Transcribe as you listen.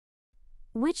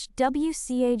Which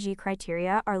WCAG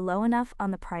criteria are low enough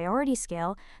on the priority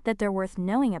scale that they're worth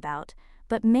knowing about,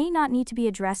 but may not need to be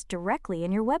addressed directly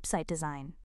in your website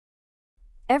design?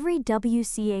 Every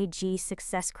WCAG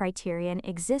success criterion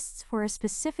exists for a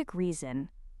specific reason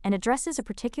and addresses a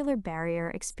particular barrier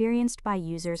experienced by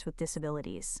users with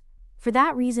disabilities. For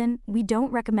that reason, we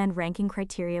don't recommend ranking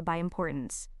criteria by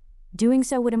importance. Doing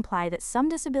so would imply that some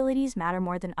disabilities matter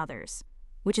more than others,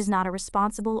 which is not a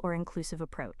responsible or inclusive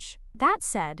approach. That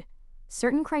said,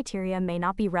 certain criteria may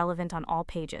not be relevant on all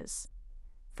pages.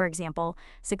 For example,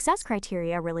 success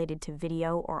criteria related to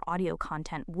video or audio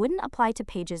content wouldn't apply to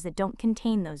pages that don't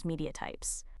contain those media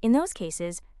types. In those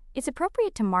cases, it's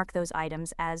appropriate to mark those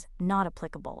items as not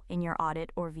applicable in your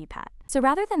audit or VPAT. So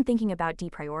rather than thinking about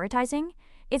deprioritizing,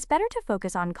 it's better to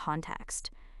focus on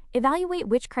context. Evaluate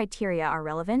which criteria are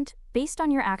relevant based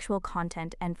on your actual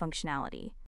content and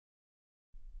functionality.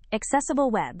 Accessible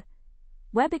web.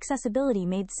 Web accessibility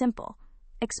made simple.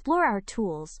 Explore our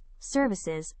tools,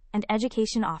 services, and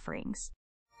education offerings.